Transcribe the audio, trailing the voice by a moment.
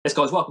Yes,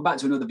 guys, welcome back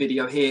to another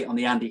video here on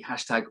the Andy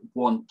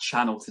 #1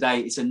 channel. Today,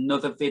 it's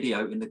another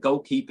video in the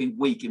Goalkeeping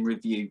Week in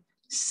Review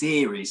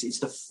series. It's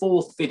the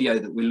fourth video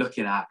that we're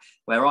looking at,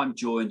 where I'm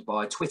joined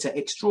by Twitter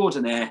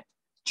extraordinaire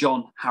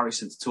John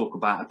Harrison to talk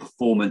about a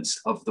performance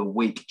of the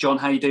week. John,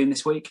 how are you doing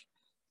this week?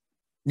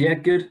 Yeah,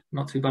 good.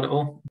 Not too bad at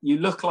all. You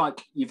look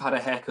like you've had a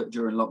haircut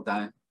during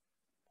lockdown.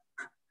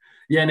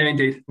 Yeah, no,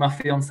 indeed. My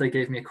fiance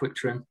gave me a quick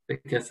trim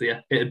because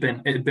it had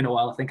been a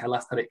while. I think I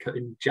last had it cut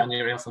in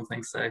January or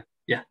something. So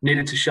yeah,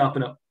 needed to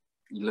sharpen up.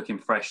 You're looking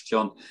fresh,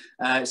 John.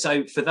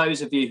 So for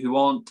those of you who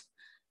aren't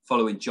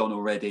following John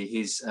already,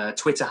 his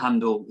Twitter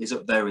handle is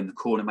up there in the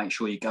corner. Make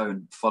sure you go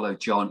and follow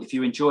John. If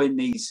you're enjoying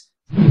these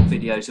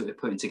videos that we're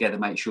putting together,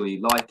 make sure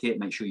you like it,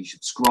 make sure you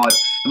subscribe,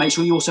 and make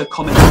sure you also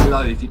comment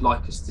below if you'd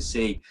like us to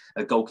see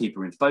a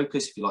goalkeeper in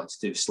focus, if you'd like to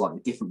do a slightly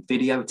different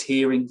video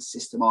tiering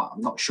system.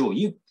 I'm not sure.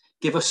 You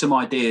give us some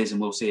ideas and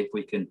we'll see if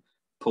we can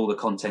pull the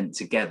content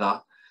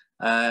together.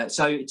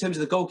 So in terms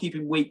of the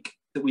goalkeeping week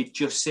that we've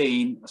just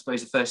seen, I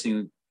suppose the first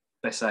thing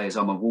best say is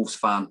I'm a Wolves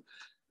fan.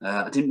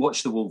 I didn't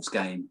watch the Wolves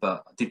game,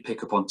 but I did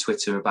pick up on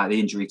Twitter about the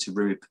injury to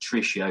Rui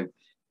Patricio.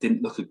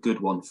 Didn't look a good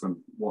one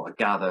from what I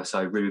gather.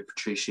 So Rui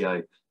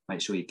Patricio,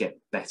 make sure you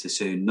get better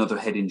soon. Another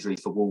head injury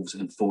for Wolves,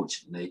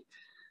 unfortunately.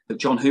 But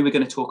John, who are we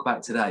going to talk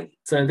about today?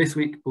 So this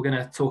week we're going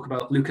to talk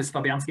about Lukasz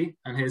Fabianski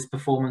and his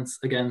performance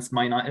against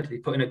Man Utd. He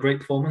put in a great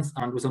performance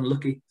and was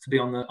unlucky to be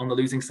on the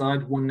losing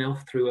side,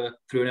 1-0 through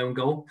an own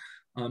goal.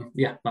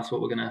 Yeah, that's what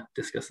we're going to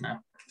discuss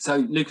now.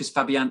 So Lukasz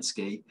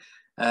Fabianski,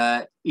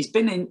 he's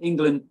been in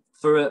England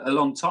for a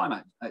long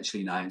time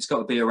actually now. It's got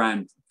to be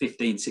around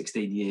 15,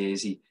 16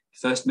 years. He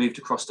first moved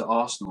across to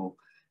Arsenal,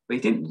 but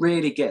he didn't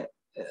really get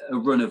a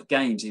run of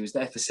games. He was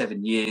there for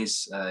 7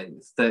 years,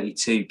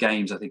 32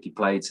 games I think he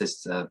played,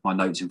 says my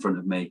notes in front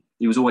of me.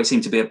 He was always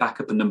seemed to be a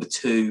backup at number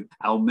 2.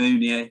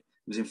 Almunia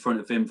was in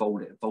front of him,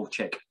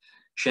 Volchek,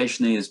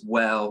 Szczesny as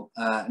well.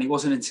 And it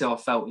wasn't until I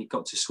felt he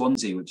got to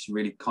Swansea, which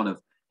really kind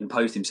of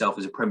imposed himself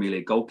as a Premier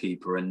League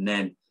goalkeeper. And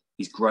then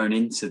he's grown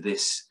into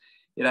this.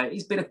 You know,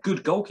 he's been a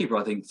good goalkeeper,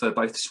 I think, for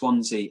both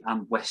Swansea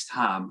and West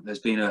Ham, has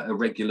been a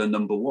regular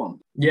number 1.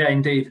 Yeah,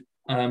 indeed.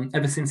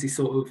 Ever since he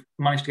sort of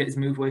managed to get his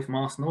move away from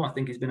Arsenal, I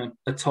think he's been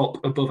a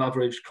top, above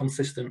average,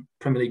 consistent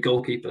Premier League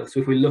goalkeeper. So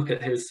if we look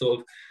at his sort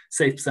of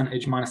save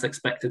percentage minus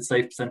expected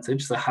save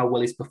percentage, so how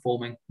well he's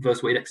performing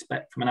versus what you'd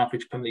expect from an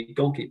average Premier League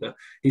goalkeeper,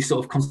 he's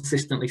sort of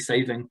consistently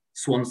saving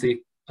Swansea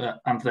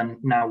and then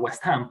now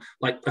West Ham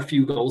like a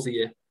few goals a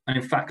year. And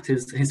in fact,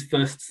 his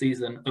first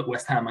season at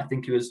West Ham, I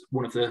think he was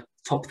one of the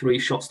top 3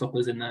 shot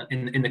stoppers in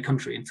the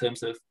country in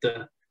terms of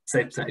the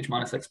save percentage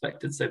minus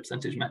expected save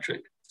percentage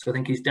metric. So I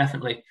think he's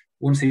definitely,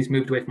 once he's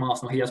moved away from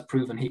Arsenal, he has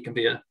proven he can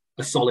be a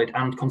solid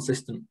and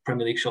consistent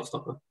Premier League shot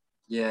stopper.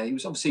 Yeah, he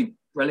was obviously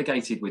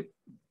relegated with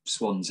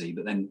Swansea,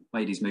 but then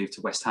made his move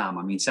to West Ham.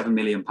 I mean, £7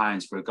 million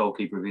for a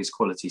goalkeeper of his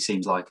quality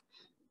seems like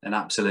an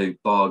absolute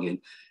bargain.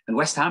 And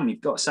West Ham,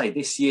 you've got to say,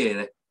 this year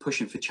they're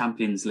pushing for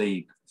Champions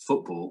League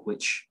football,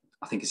 which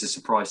I think is a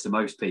surprise to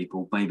most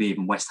people, maybe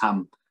even West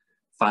Ham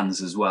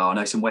fans as well. I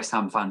know some West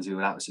Ham fans who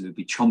would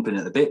absolutely be chomping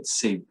at the bit to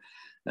see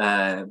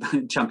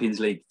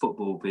Champions League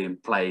football being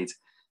played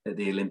at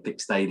the Olympic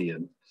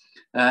Stadium.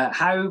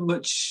 How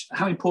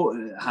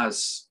important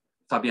has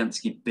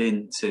Fabianski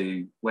been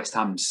to West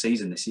Ham's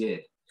season this year?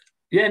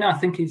 Yeah, no, I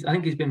think he's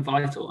been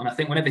vital, and I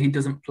think whenever he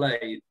doesn't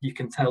play, you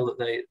can tell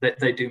that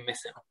they do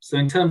miss him. So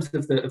in terms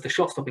of the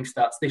shot stopping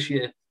stats this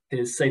year,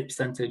 his save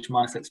percentage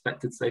minus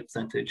expected save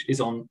percentage is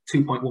on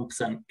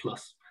 2.1%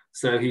 plus.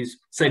 So he's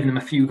saving them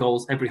a few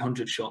goals every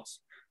 100 shots,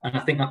 and I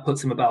think that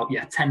puts him about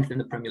 10th in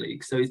the Premier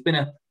League. So he's been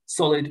a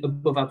solid,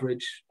 above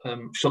average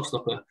shot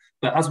stopper.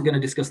 But as we're going to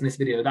discuss in this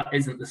video, that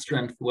isn't the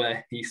strength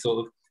where he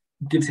sort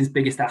of gives his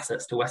biggest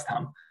assets to West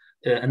Ham.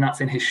 And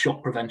that's in his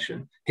shot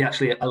prevention. He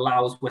actually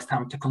allows West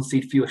Ham to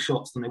concede fewer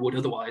shots than they would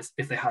otherwise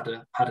if they had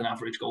an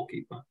average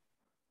goalkeeper.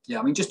 Yeah,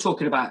 I mean, just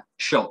talking about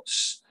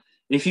shots,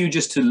 if you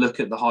just to look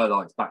at the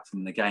highlights back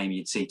from the game,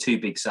 you'd see 2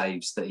 big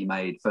saves that he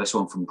made. First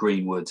one from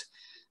Greenwood,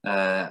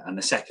 and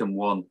the second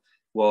one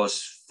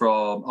was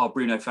from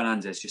Bruno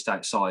Fernandes just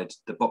outside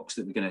the box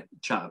that we're going to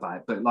chat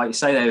about. But like you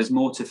say, there was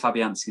more to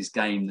Fabianski's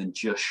game than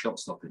just shot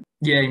stopping.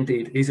 Yeah,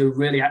 indeed. He's a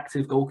really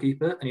active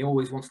goalkeeper and he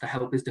always wants to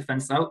help his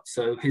defence out.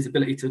 So his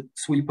ability to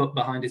sweep up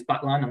behind his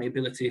backline and the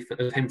ability for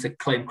him to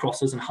claim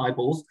crosses and high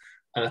balls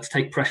to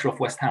take pressure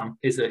off West Ham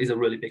is a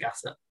really big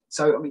asset.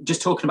 So I mean,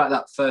 just talking about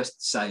that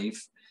first save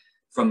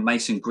from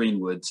Mason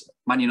Greenwood,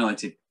 Man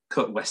Utd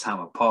cut West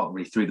Ham apart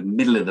really through the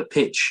middle of the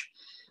pitch.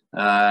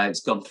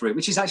 It's gone through,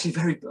 which is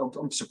actually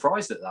I'm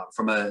surprised at that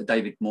from a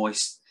David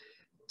Moyes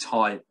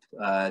type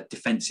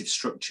defensive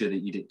structure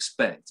that you'd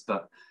expect.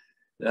 But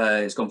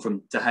it's gone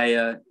from De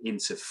Gea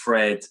into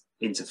Fred,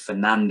 into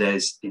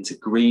Fernandes, into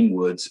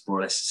Greenwood, more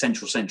or less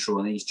central,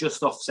 and he's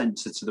just off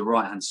centre to the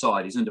right-hand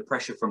side. He's under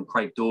pressure from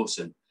Craig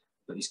Dawson,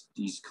 but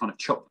he's kind of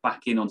chopped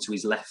back in onto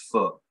his left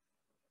foot.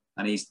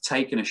 And he's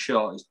taken a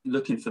shot. He's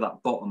looking for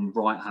that bottom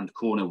right-hand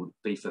corner would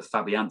be for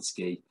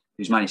Fabianski,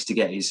 who's managed to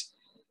get his,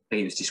 I think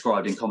he was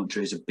described in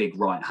commentary as a big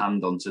right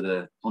hand onto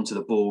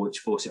the ball, which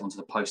forced it onto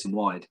the post and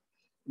wide.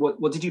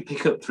 What did you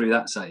pick up through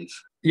that save?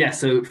 Yeah,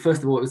 so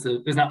first of all, it was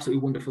an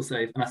absolutely wonderful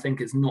save, and I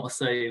think it's not a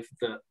save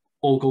that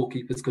all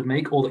goalkeepers could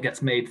make, or that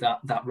gets made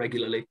that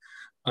regularly.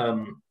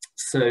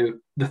 So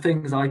the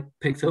things I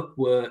picked up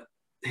were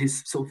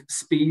his sort of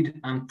speed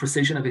and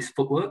precision of his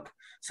footwork.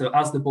 So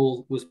as the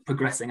ball was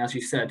progressing, as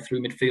you said,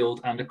 through midfield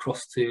and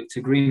across to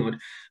Greenwood,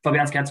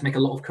 Fabianski had to make a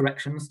lot of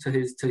corrections to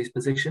his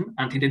position,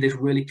 and he did this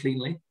really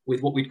cleanly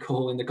with what we'd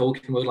call in the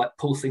goalkeeping world like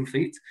pulsing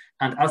feet.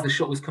 And as the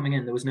shot was coming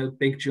in, there was no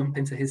big jump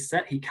into his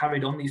set. He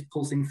carried on these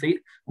pulsing feet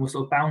and was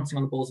sort of bouncing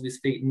on the balls of his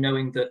feet,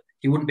 knowing that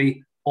he wouldn't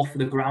be off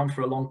the ground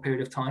for a long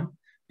period of time,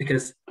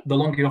 because the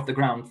longer you're off the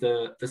ground,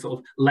 the sort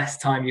of less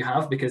time you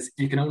have, because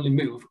you can only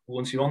move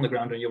once you're on the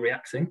ground and you're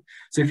reacting.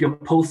 So if you're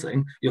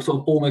pulsing, you're sort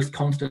of almost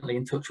constantly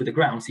in touch with the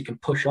ground, so you can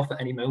push off at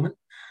any moment.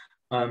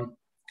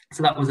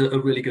 So that was a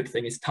really good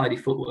thing, his tidy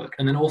footwork.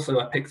 And then also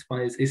I picked up on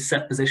his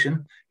set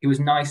position. He was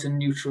nice and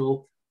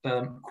neutral,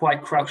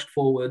 quite crouched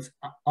forwards,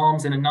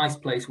 arms in a nice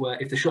place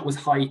where if the shot was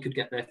high, he could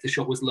get there. If the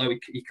shot was low,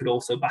 he could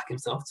also back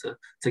himself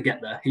to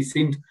get there. He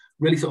seemed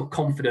really sort of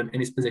confident in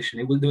his position.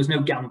 There was no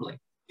gambling.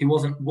 He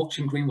wasn't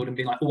watching Greenwood and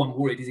being like, oh, I'm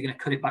worried. Is he going to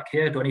cut it back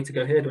here? Do I need to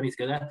go here? Do I need to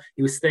go there?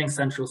 He was staying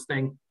central,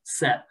 staying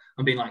set,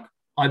 and being like,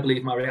 I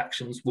believe my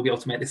reactions will be able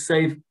to make this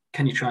save.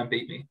 Can you try and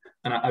beat me?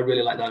 And I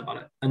really like that about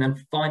it. And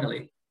then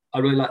finally, I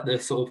really like the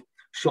sort of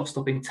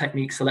shot-stopping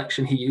technique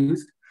selection he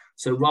used.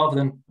 So rather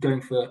than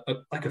going for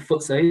a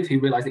foot save, he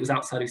realised it was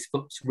outside his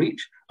foot's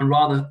reach. And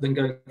rather than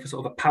going for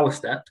sort of a power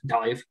step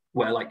dive,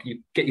 where like you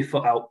get your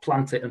foot out,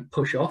 plant it and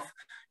push off,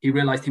 he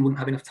realised he wouldn't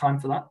have enough time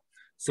for that.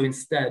 So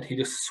instead, he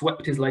just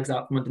swept his legs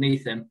out from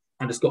underneath him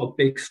and just got a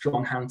big,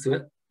 strong hand to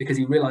it, because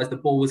he realised the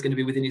ball was going to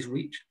be within his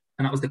reach.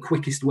 And that was the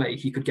quickest way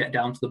he could get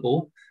down to the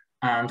ball.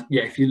 And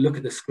yeah, if you look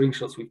at the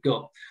screenshots we've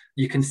got,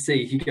 you can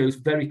see he goes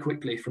very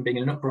quickly from being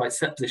in an upright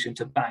set position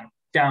to bang,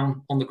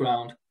 down on the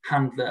ground,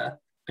 hand there.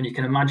 And you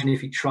can imagine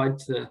if he tried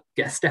to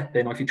get a step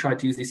in, or if he tried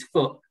to use his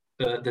foot,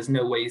 there's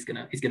no way he's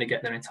gonna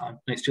get there in time.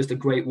 And it's just a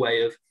great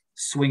way of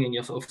swinging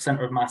your sort of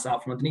centre of mass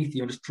out from underneath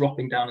you and just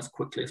dropping down as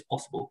quickly as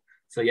possible.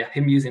 So yeah,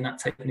 him using that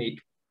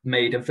technique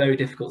made a very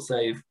difficult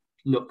save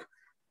look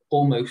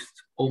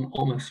almost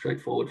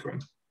straightforward for him.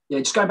 Yeah,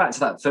 just going back to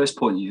that first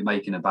point you were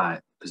making about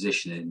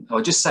positioning,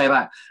 I'll just say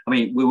about, I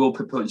mean, we will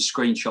be putting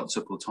screenshots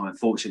up all the time.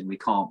 Unfortunately, we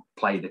can't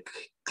play the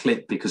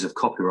clip because of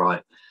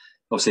copyright,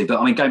 obviously. But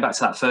I mean, going back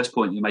to that first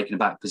point you're making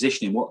about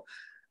positioning, what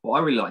I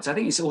really liked, I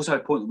think it's also a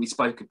point that we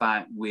spoke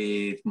about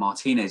with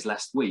Martinez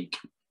last week,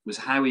 was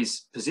how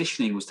his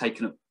positioning was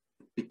taken up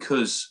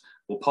because,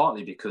 or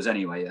partly because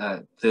anyway,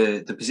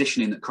 the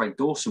positioning that Craig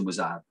Dawson was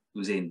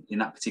in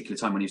that particular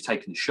time when he was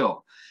taking the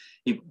shot.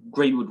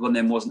 Greenwood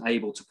then wasn't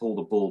able to pull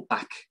the ball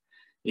back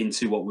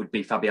into what would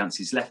be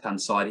Fabianski's left-hand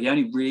side. He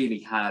only really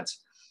had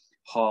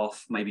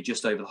half, maybe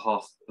just over the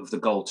half of the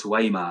goal to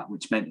aim at,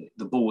 which meant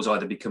the ball was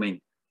either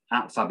becoming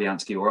at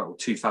Fabianski or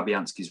to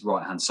Fabianski's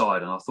right-hand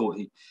side. And I thought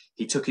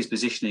he took his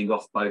positioning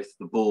off both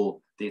the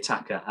ball, the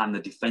attacker, and the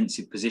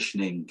defensive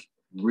positioning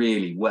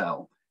really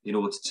well in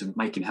order to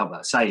make him help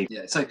that save.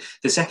 Yeah. So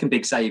the second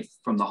big save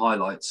from the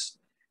highlights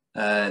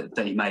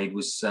that he made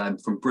was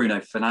from Bruno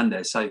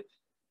Fernandes. So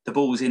the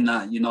ball was in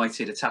that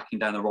United attacking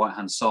down the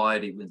right-hand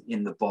side. It was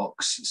in the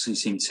box. So he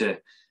seemed to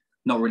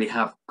not really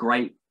have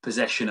great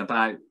possession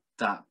about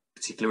that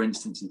particular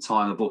instance in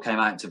time. The ball came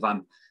out to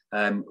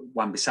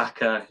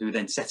Wan-Bissaka, who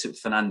then set up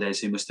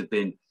Fernandes, who must have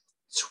been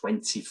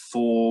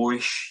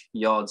 24-ish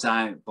yards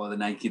out by the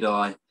naked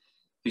eye,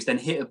 who's then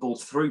hit a ball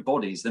through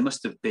bodies. There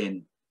must have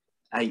been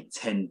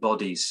 8-10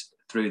 bodies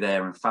through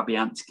there, and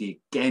Fabianski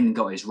again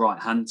got his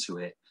right hand to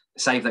it. A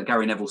save that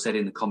Gary Neville said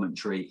in the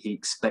commentary he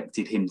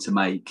expected him to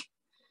make.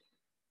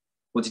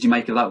 What did you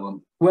make of that one?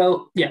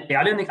 Well, yeah,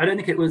 I don't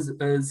think it was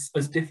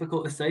as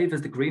difficult a save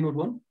as the Greenwood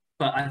one,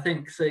 but I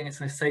think saying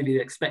it's a save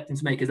you're expecting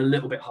to make is a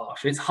little bit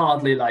harsh. It's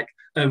hardly like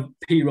a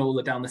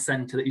P-roller down the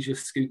centre that he's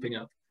just scooping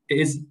up. It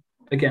is,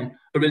 again,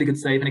 a really good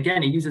save. And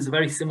again, he uses a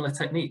very similar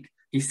technique.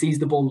 He sees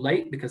the ball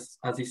late because,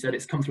 as he said,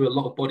 it's come through a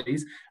lot of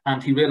bodies,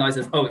 and he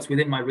realises, oh, it's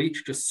within my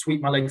reach, just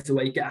sweep my legs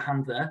away, get a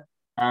hand there.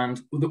 And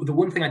the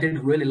one thing I did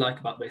really like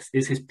about this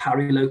is his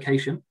parry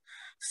location.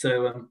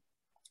 So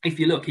if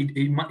you look, he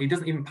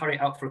doesn't even parry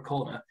it out for a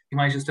corner. He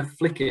manages to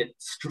flick it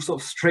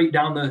sort of straight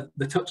down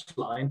the touch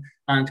line,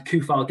 and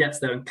Kufal gets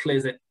there and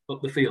clears it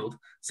up the field.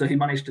 So he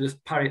managed to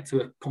just parry it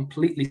to a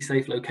completely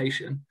safe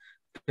location.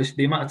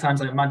 The amount of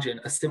times I imagine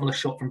a similar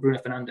shot from Bruno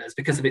Fernandes,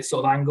 because of its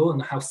sort of angle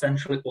and how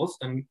central it was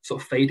and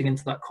sort of fading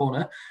into that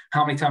corner,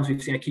 how many times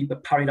we've seen a keeper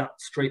parry that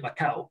straight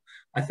back out.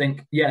 I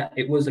think, yeah,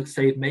 it was a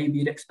save maybe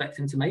you'd expect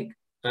him to make.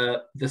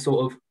 The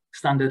sort of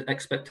standard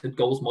expected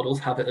goals models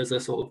have it as a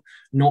sort of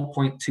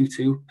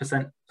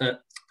 0.22%,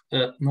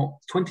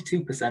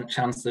 22%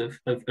 chance of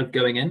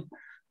going in.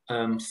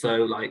 So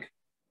like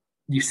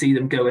you see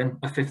them go in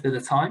a fifth of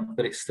the time,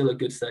 but it's still a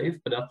good save.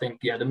 But I think,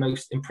 yeah, the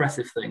most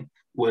impressive thing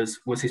was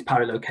his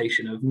parry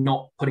location of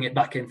not putting it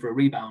back in for a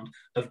rebound,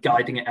 of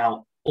guiding it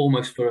out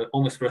almost for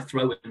a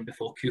throw in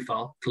before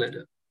Kufal cleared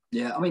it.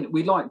 Yeah, I mean, I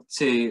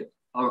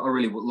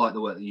really like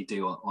the work that you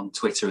do on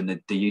Twitter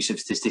and the use of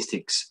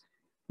statistics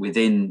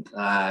within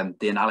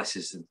the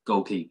analysis of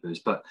goalkeepers.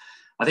 But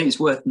I think it's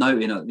worth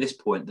noting at this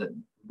point that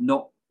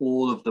not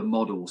all of the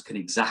models can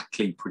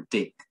exactly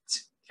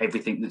predict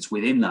everything that's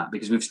within that,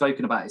 because we've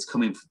spoken about it's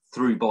coming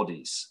through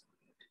bodies,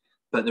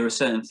 but there are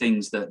certain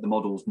things that the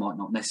models might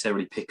not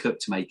necessarily pick up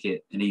to make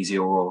it an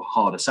easier or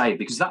harder save,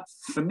 because that,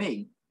 for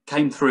me,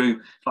 came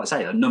through, like I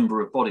say, a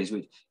number of bodies.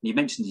 Which you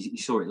mentioned you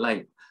saw it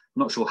late.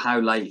 I'm not sure how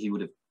late he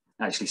would have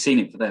actually seen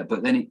it for there,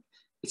 but then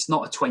it's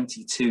not a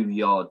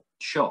 22-yard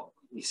shot,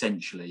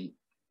 essentially.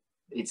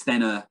 It's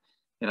then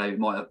it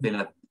might have been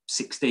a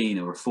 16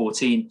 or a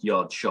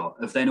 14-yard shot.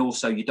 Of then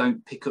also you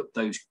don't pick up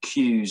those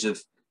cues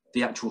of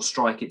the actual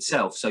strike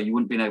itself, so you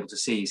wouldn't been able to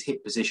see his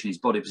hip position, his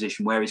body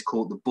position, where he's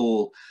caught the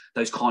ball,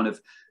 those kind of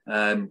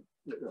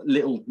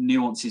little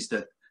nuances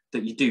that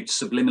you do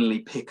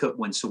subliminally pick up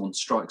when someone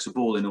strikes a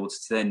ball in order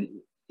to then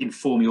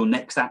inform your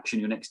next action,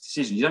 your next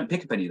decision. You don't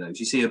pick up any of those.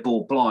 You see a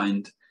ball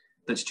blind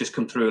that's just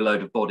come through a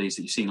load of bodies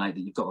that you've seen late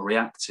that you've got to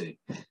react to.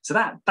 So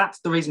that's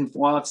the reason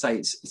why I'd say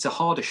it's a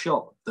harder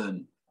shot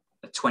than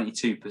a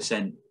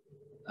 22%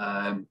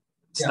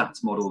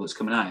 stats model that's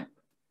coming out.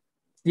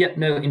 Yeah,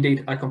 no,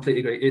 indeed, I completely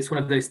agree. It's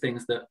one of those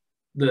things that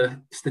the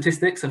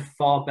statistics are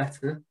far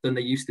better than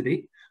they used to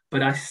be,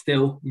 but I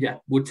still,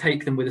 would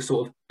take them with a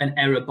sort of an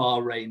error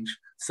bar range.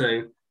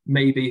 So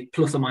maybe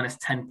plus or minus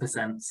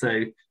 10%.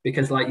 So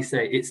because, like you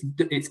say,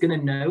 it's going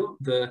to know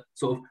the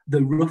sort of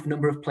the rough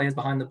number of players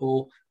behind the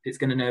ball. It's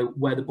going to know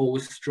where the ball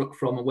was struck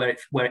from and where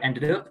it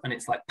ended up, and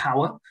it's like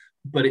power.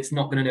 But it's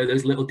not going to know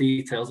those little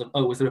details of,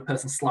 was there a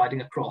person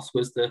sliding across?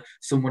 Was there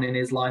someone in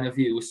his line of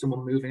view? Was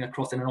someone moving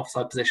across in an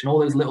offside position? All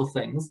those little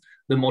things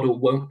the model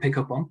won't pick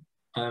up on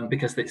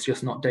because it's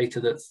just not data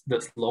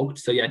that's logged.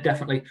 So yeah,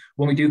 definitely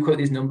when we do quote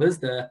these numbers,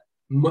 they're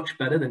much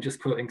better than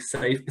just quoting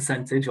save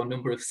percentage or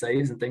number of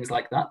saves and things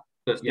like that.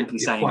 But yeah,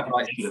 you're quite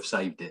right. He should have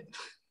saved it.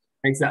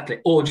 Exactly.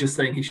 Or just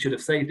saying he should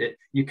have saved it.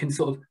 You can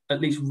sort of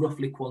at least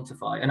roughly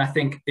quantify. And I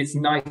think it's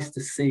nice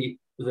to see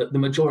that the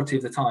majority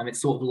of the time it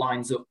sort of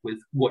lines up with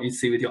what you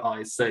see with your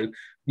eyes. So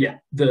yeah,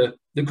 the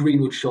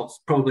Greenwood shot's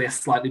probably a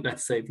slightly better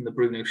save than the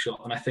Bruno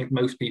shot. And I think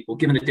most people,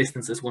 given the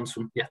distances, one's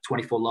from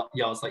 24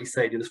 yards, like you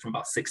say, the other's from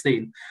about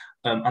 16,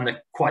 and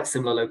they're quite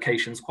similar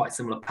locations, quite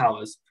similar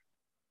powers,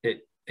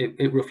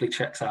 it roughly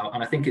checks out.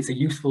 And I think it's a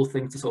useful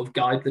thing to sort of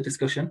guide the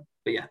discussion.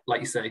 But yeah,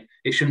 like you say,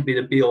 it shouldn't be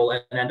the be all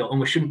and end all. And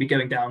we shouldn't be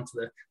going down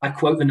to I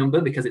quote the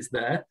number because it's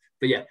there.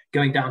 But yeah,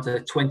 going down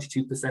to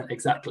 22%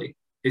 exactly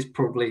is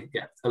probably,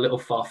 a little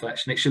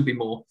far-fetched. And it should be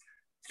more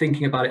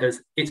thinking about it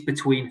as it's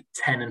between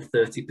 10 and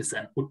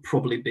 30% would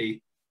probably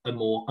be a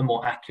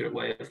more accurate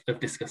way of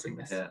discussing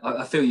this. Yeah,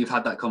 I feel you've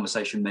had that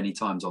conversation many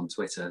times on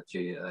Twitter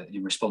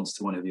in response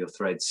to one of your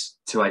threads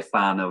to a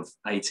fan of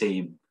a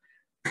team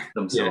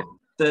themselves.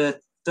 Yeah. The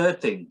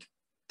third thing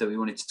that we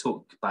wanted to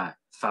talk about,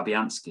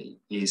 Fabianski,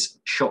 is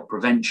shot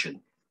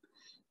prevention.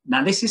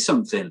 Now, this is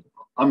something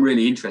I'm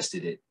really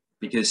interested in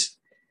because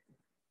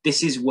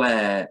this is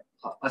where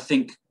I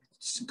think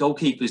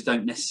goalkeepers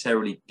don't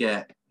necessarily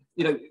get,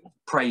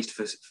 praised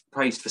for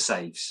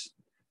saves,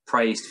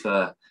 praised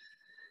for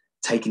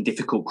taking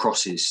difficult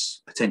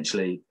crosses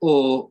potentially,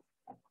 or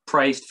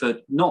praised for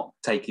not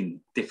taking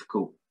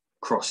difficult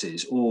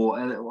crosses, or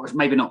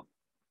maybe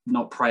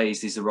not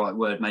praised is the right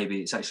word.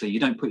 Maybe it's actually you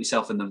don't put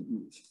yourself in the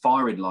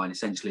firing line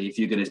essentially if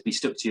you're going to be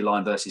stuck to your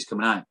line versus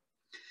coming out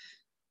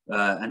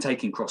and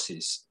taking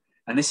crosses.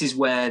 And this is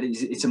where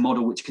it's a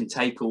model which can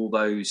take all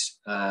those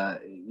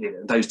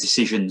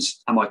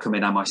decisions. Am I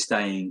coming? Am I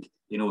staying?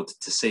 In order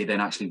to see then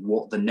actually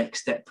what the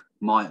next step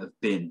might have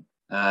been.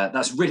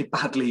 That's a really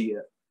badly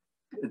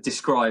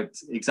described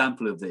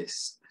example of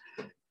this.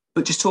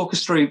 But just talk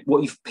us through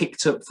what you've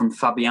picked up from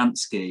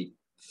Fabianski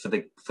for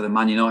the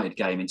Man United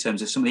game in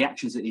terms of some of the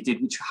actions that he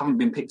did, which haven't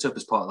been picked up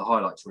as part of the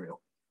highlights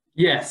reel.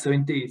 Yeah, so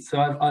indeed.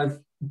 So I've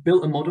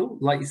built a model,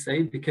 like you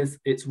say, because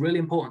it's really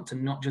important to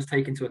not just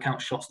take into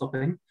account shot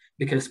stopping,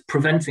 because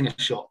preventing a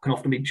shot can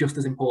often be just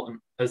as important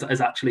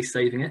as actually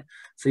saving it.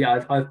 So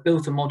yeah, I've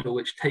built a model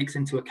which takes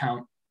into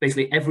account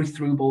basically every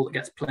through ball that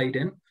gets played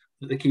in,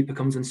 that the keeper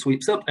comes and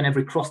sweeps up, and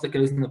every cross that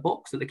goes in the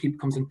box that the keeper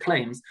comes and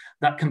claims,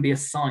 that can be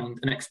assigned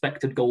an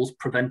expected goals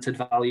prevented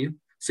value.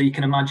 So you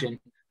can imagine,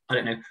 I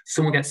don't know,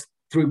 someone gets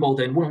through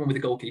balled in, one-on-one with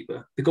the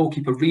goalkeeper. The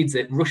goalkeeper reads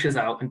it, rushes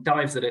out and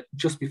dives at it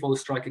just before the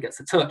striker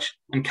gets a touch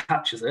and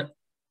catches it.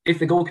 If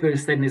the goalkeeper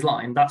has stayed in his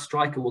line, that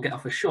striker will get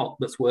off a shot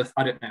that's worth,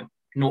 0.4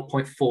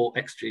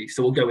 XG.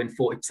 So we'll go in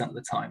 40% of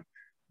the time.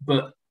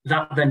 But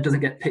that then doesn't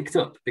get picked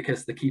up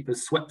because the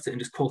keeper's swept it and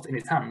just caught it in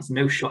his hands.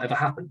 No shot ever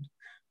happened.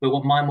 But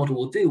what my model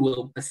will do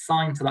will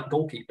assign to that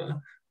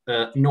goalkeeper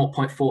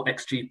 0.4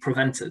 XG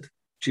prevented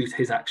due to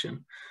his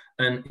action.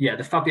 And yeah,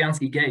 the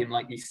Fabianski game,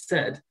 like you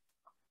said,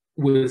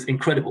 was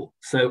incredible.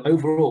 So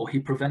overall, he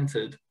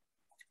prevented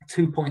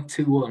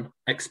 2.21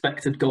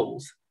 expected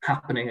goals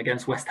happening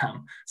against West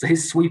Ham. So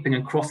his sweeping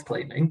and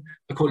cross-claiming,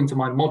 according to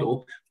my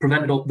model,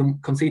 prevented them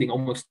conceding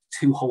almost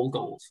 2 whole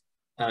goals.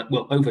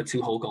 Over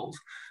 2 whole goals.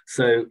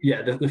 So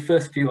yeah, the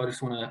first few I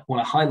just want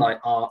to highlight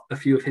are a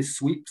few of his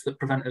sweeps that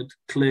prevented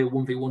clear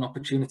 1v1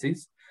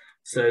 opportunities.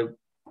 So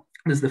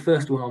There's the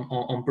first one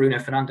on Bruno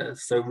Fernandes.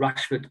 So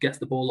Rashford gets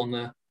the ball on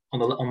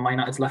Man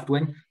United's left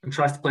wing and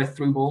tries to play a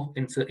through ball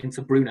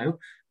into Bruno,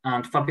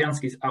 and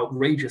Fabianski's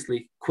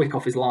outrageously quick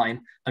off his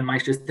line and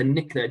manages to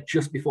nick there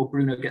just before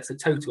Bruno gets a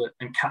toe to it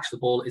and catch the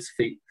ball at his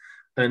feet.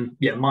 And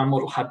yeah, my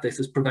model had this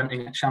as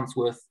preventing a chance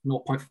worth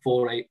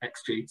 0.48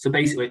 XG. So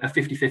basically a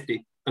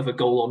 50-50 of a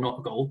goal or not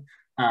a goal.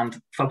 And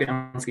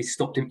Fabianski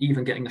stopped him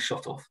even getting the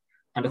shot off.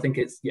 And I think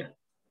it's,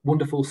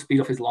 wonderful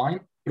speed off his line,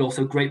 but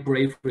also great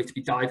bravery to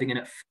be diving in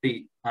at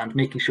feet and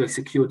making sure he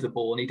secured the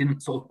ball. And he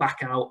didn't sort of back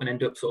out and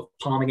end up sort of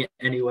palming it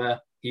anywhere.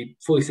 He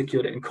fully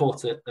secured it and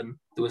caught it, and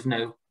there was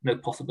no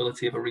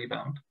possibility of a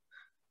rebound.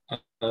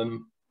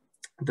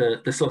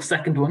 The sort of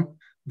second one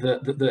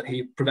that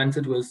he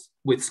prevented was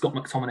with Scott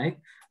McTominay.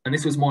 And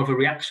this was more of a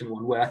reaction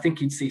one where I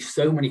think you'd see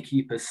so many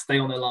keepers stay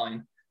on their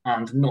line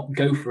and not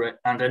go for it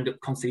and end up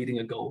conceding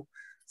a goal.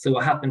 So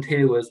what happened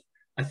here was,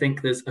 I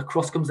think there's a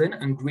cross comes in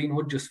and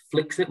Greenwood just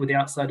flicks it with the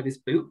outside of his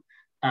boot.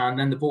 And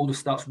then the ball just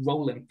starts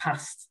rolling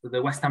past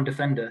the West Ham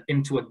defender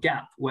into a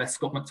gap where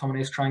Scott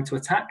McTominay is trying to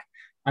attack.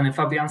 And then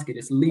Fabianski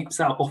just leaps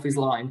out off his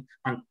line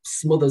and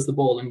smothers the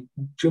ball and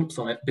jumps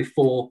on it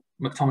before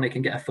McTominay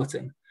can get a foot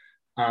in.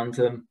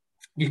 And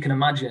you can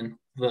imagine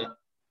that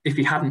if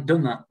he hadn't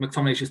done that,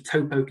 McTominay's just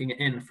toe poking it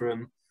in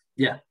from,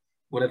 5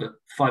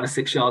 or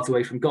 6 yards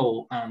away from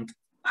goal and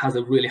has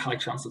a really high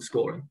chance of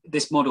scoring.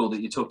 This model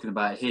that you're talking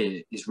about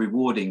here is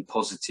rewarding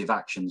positive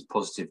actions,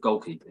 positive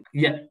goalkeeping.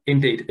 Yeah,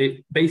 indeed.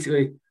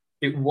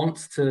 It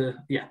wants to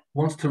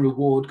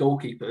reward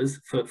goalkeepers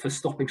for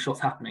stopping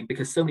shots happening,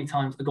 because so many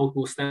times the goalkeeper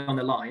will stay on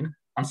the line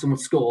and someone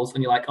scores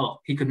and you're like, oh,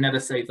 he could never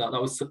save that.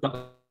 That was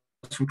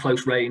from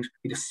close range.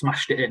 He just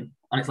smashed it in.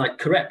 And it's like,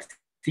 correct.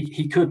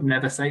 He could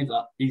never save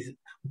that.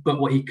 But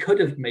what he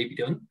could have maybe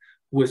done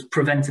was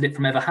prevented it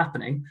from ever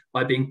happening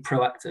by being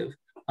proactive.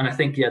 And I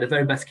think, the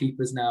very best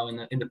keepers now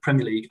in the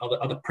Premier League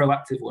are the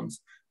proactive ones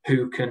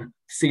who can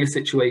see a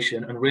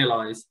situation and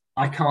realise,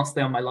 I can't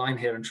stay on my line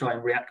here and try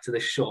and react to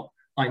this shot.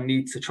 I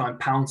need to try and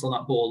pounce on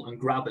that ball and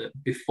grab it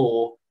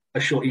before a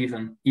shot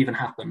even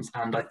happens.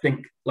 And I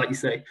think, like you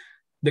say,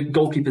 the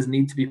goalkeepers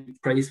need to be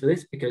praised for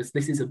this, because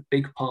this is a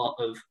big part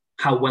of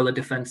how well a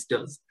defence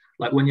does.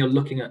 Like when you're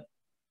looking at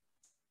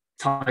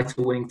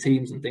title-winning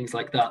teams and things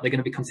like that, they're going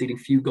to be conceding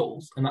few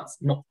goals. And that's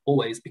not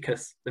always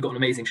because they've got an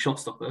amazing shot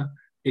stopper.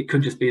 It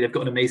could just be they've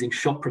got an amazing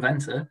shot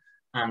preventer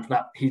and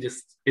that he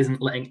just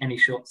isn't letting any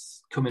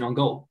shots come in on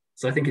goal.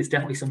 So I think it's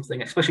definitely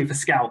something, especially for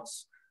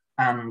scouts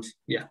and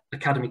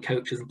academy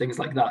coaches and things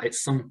like that.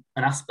 It's an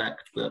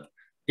aspect that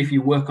if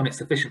you work on it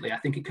sufficiently, I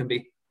think it can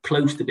be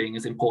close to being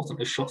as important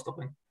as shot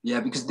stopping. Yeah,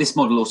 because this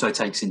model also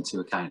takes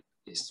into account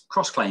is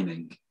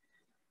cross-claiming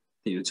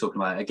that you were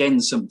talking about. Again,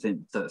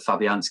 something that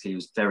Fabianski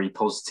was very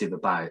positive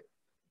about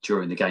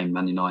during the game,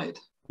 Man United.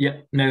 Yeah,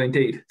 no,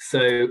 indeed.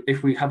 So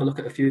if we have a look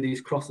at a few of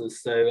these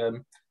crosses, so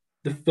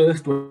the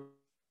first one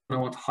I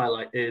want to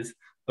highlight is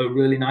a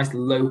really nice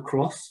low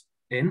cross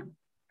in,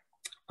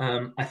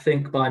 I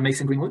think by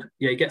Mason Greenwood.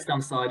 Yeah, he gets down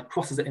the side,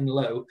 crosses it in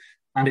low,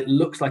 and it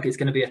looks like it's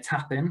going to be a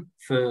tap in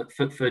for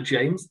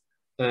James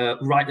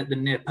right at the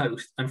near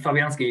post. And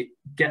Fabianski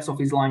gets off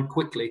his line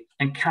quickly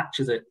and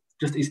catches it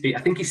just at his feet.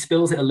 I think he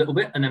spills it a little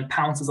bit and then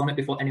pounces on it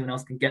before anyone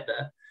else can get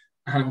there.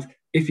 And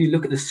if you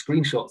look at the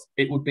screenshots,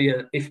 it would be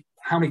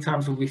how many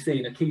times have we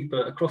seen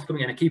a cross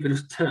coming in, a keeper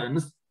just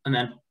turns and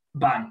then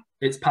bang,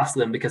 it's past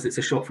them because it's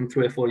a shot from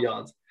 3 or 4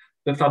 yards.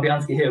 But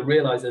Fabianski here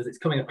realises it's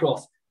coming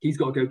across, he's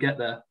got to go get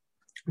there,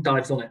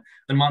 dives on it.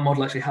 And my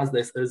model actually has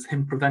this as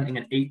him preventing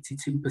an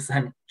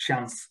 82%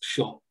 chance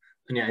shot.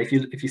 And if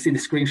you see the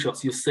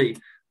screenshots, you'll see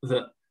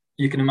that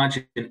you can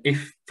imagine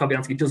if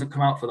Fabianski doesn't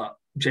come out for that,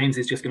 James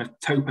is just going to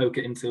toe poke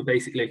it into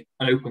basically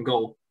an open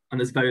goal. And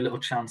there's very little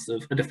chance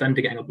of a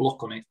defender getting a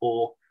block on it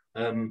or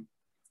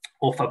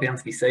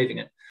Fabianski saving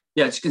it.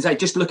 Yeah, as you can say,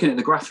 just looking at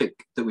the graphic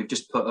that we've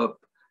just put up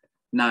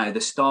now,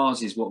 the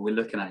stars is what we're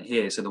looking at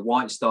here. So the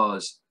white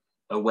stars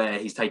are where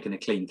he's taken a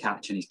clean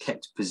catch and he's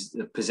kept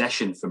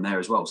possession from there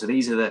as well. So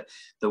these are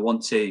the 1,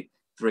 2,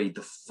 3,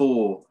 the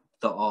 4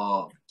 that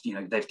are,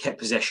 they've kept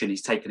possession.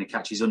 He's taken a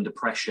catch. He's under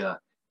pressure.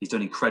 He's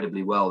done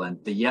incredibly well. And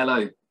the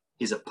yellow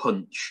is a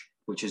punch,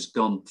 which has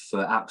gone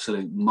for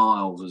absolute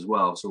miles as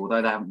well. So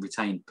although they haven't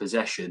retained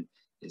possession,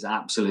 it's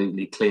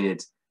absolutely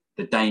cleared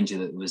the danger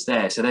that was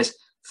there. So there's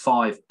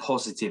 5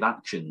 positive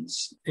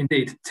actions.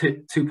 Indeed,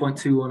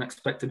 2.2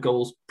 unexpected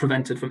goals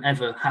prevented from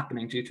ever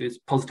happening due to his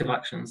positive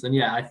actions.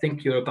 And I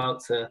think you're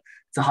about to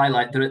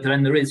highlight that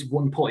there is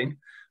one point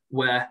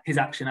where his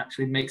action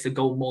actually makes a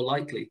goal more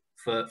likely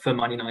for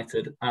Man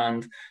United.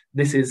 And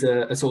this is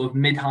a sort of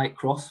mid-height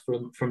cross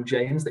from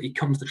James that he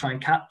comes to try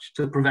and catch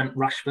to prevent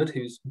Rashford,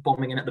 who's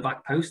bombing in at the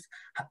back post,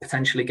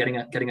 potentially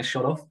getting a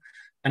shot off.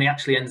 And he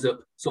actually ends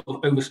up sort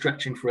of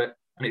overstretching for it.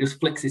 And it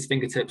just flicks his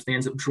fingertips and he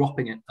ends up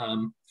dropping it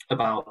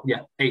about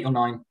 8 or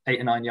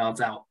 9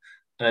 yards out.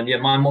 And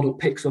my model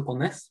picks up on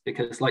this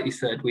because, like you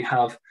said, we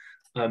have,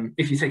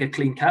 if you take a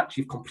clean catch,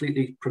 you've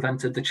completely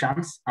prevented the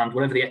chance. And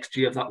whatever the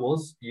XG of that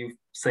was, you've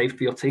saved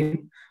for your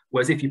team.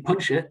 Whereas if you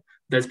punch it,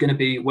 there's going to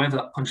be, wherever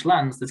that punch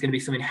lands, there's going to be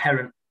some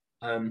inherent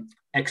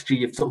XG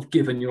you've sort of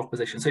given your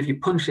opposition. So if you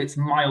punch it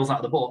miles out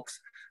of the box,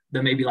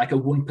 there may be like a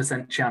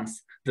 1%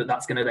 chance that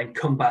that's going to then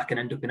come back and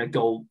end up in a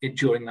goal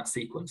during that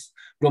sequence.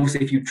 But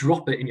obviously, if you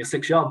drop it in your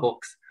 6-yard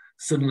box,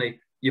 suddenly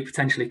you're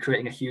potentially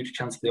creating a huge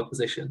chance for the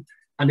opposition.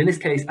 And in this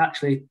case,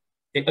 actually,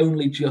 it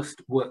only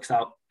just works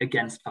out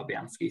against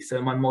Fabianski.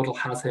 So my model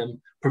has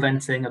him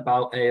preventing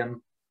about a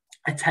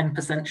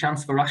 10%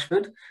 chance for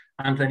Rashford,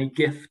 and then he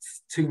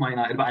gifts to Man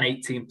United about an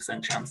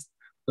 18% chance.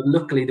 But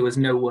luckily, there was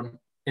no one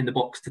in the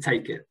box to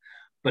take it.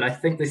 But I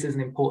think this is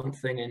an important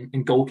thing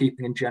in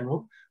goalkeeping in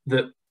general,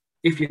 that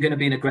if you're going to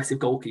be an aggressive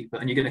goalkeeper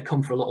and you're going to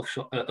come for a lot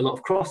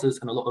of crosses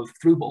and a lot of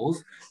through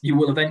balls, you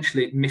will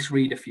eventually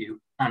misread a few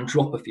and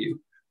drop a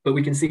few. But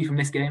we can see from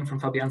this game from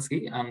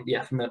Fabianski, and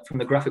yeah, from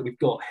the graphic we've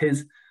got,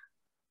 his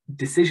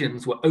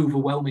decisions were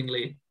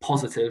overwhelmingly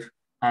positive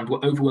and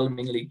were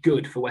overwhelmingly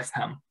good for West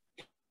Ham.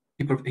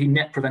 He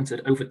net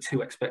prevented over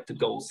 2 expected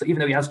goals. So even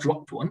though he has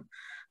dropped one,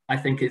 I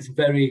think it's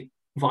very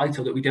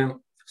vital that we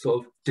don't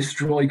sort of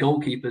destroy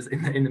goalkeepers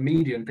in the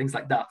media and things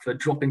like that for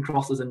dropping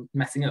crosses and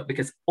messing up,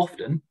 because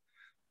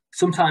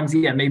sometimes,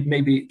 yeah,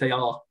 maybe they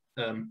are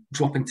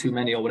dropping too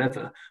many or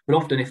whatever, but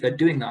often if they're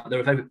doing that, they're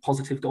a very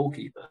positive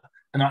goalkeeper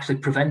and actually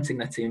preventing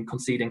their team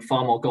conceding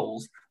far more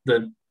goals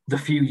than the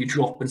few you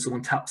drop when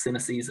someone taps in a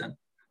season.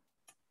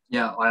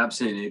 Yeah, I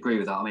absolutely agree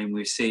with that. I mean,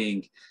 we're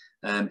seeing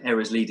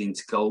errors leading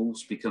to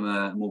goals become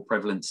a more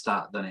prevalent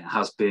stat than it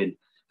has been.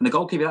 And the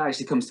goalkeeper that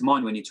actually comes to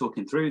mind when you're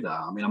talking through that,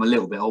 I mean, I'm a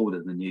little bit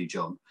older than you,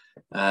 John,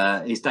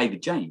 is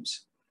David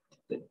James.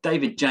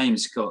 David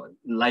James got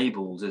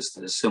labelled as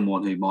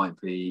someone who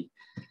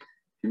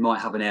might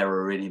have an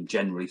error in him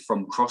generally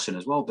from crossing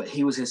as well, but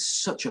he was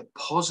such a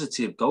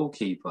positive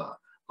goalkeeper.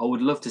 I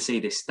would love to see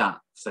this stat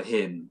for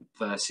him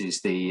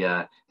versus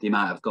the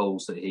amount of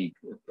goals that he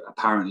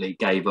apparently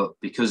gave up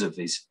because of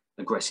his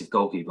aggressive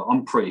goalkeeper.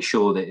 I'm pretty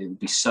sure that it would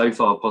be so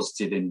far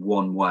positive in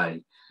one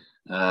way.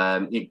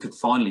 It could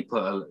finally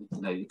put a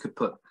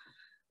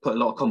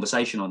lot of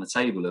conversation on the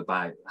table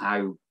about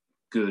how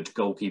good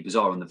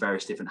goalkeepers are and the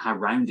various different, how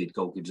rounded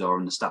goalkeepers are,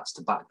 and the stats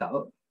to back that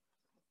up.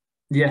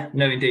 Yeah,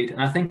 no, indeed.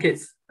 And I think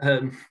it's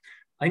a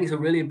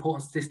really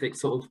important statistic,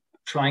 sort of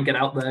try and get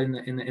out there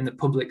in the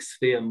public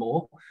sphere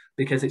more,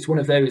 because it's one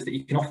of those that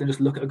you can often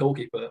just look at a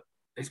goalkeeper,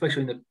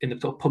 especially in the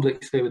sort of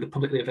public sphere with the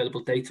publicly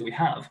available data we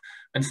have,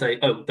 and say,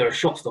 oh, they're a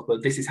shot stopper,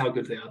 this is how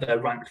good they are.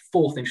 They're ranked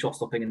 4th in shot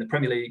stopping in the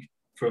Premier League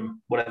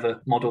from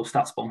whatever model,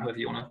 StatsBomb, however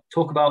you want to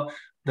talk about.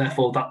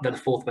 Therefore, they're the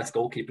 4th best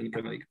goalkeeper in the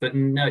Premier League. But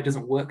no, it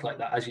doesn't work like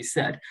that. As you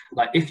said,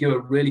 like if you're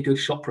a really good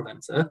shot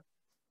preventer,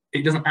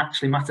 it doesn't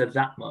actually matter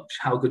that much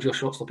how good your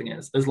shot stopping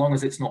is, as long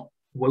as it's not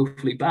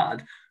woefully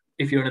bad.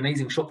 If you're an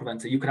amazing shot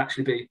preventer, you could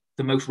actually be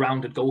the most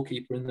rounded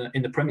goalkeeper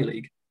in the Premier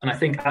League. And I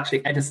think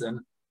actually Ederson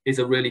is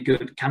a really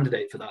good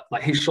candidate for that.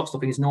 Like his shot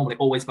stopping is normally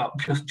always about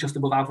just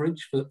above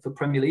average for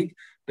Premier League,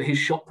 but his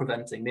shot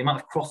preventing, the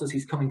amount of crosses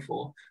he's coming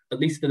for, at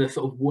least for the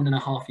sort of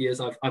 1.5 years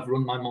I've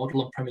run my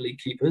model on Premier League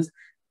keepers,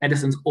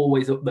 Ederson's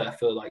always up there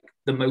for like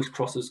the most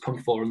crosses come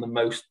for and the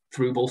most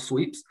through ball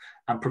sweeps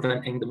and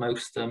preventing the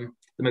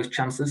most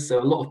chances. So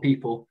a lot of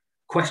people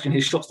question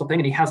his shot stopping,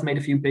 and he has made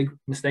a few big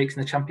mistakes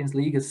in the Champions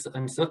League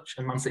and such,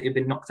 and Man City have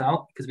been knocked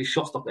out because of his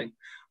shot stopping.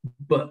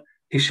 But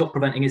his shot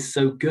preventing is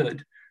so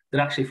good that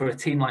actually for a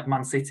team like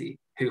Man City,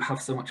 who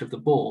have so much of the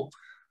ball,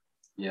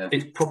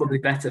 it's probably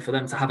better for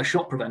them to have a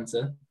shot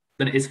preventer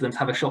than it is for them to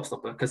have a shot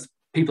stopper, because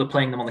people are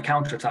playing them on the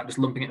counter attack, just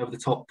lumping it over the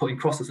top, putting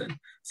crosses in.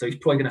 So he's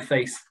probably going to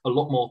face a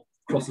lot more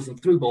crosses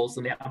and through balls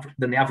than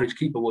the average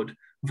keeper would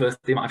versus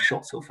the amount of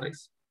shots he'll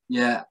face.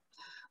 Yeah,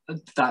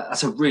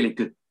 that's a really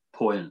good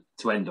point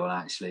to end on,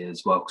 actually,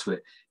 as well, because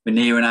we're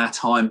nearing our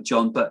time,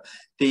 John. But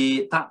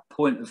that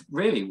point of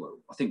really,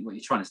 I think what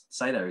you're trying to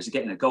say there is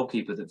getting a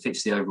goalkeeper that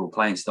fits the overall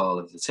playing style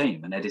of the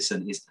team, and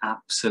Ederson is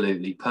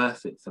absolutely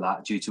perfect for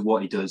that due to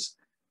what he does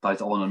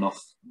both on and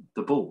off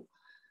the ball.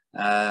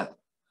 I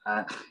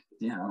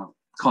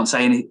can't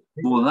say any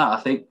more than that. I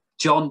think,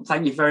 John,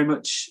 thank you very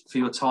much for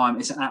your time.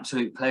 It's an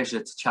absolute pleasure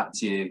to chat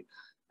to you.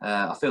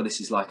 I feel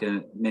this is like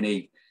a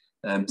mini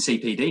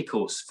CPD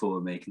course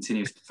for me,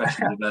 continuous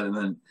professional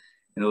development,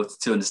 in order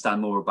to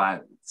understand more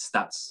about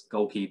stats,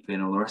 goalkeeping,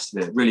 and all the rest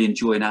of it. Really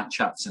enjoying our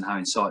chats and how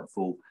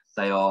insightful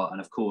they are,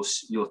 and of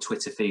course your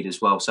Twitter feed as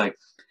well. So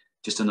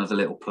just another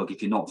little plug,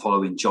 if you're not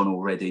following John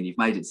already and you've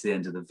made it to the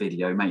end of the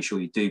video, make sure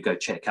you do go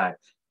check out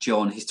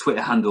John. His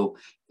Twitter handle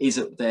is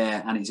up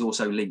there and it's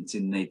also linked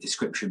in the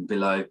description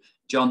below.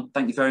 John,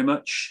 thank you very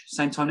much.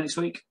 Same time next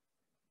week.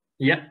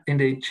 Yeah,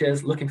 indeed.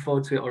 Cheers. Looking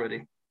forward to it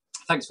already.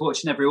 Thanks for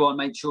watching, everyone.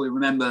 Make sure you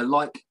remember,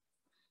 like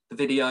the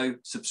video,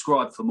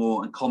 subscribe for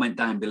more, and comment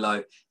down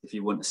below if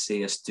you want to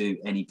see us do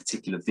any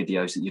particular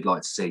videos that you'd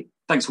like to see.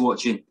 Thanks for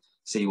watching.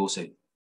 See you all soon.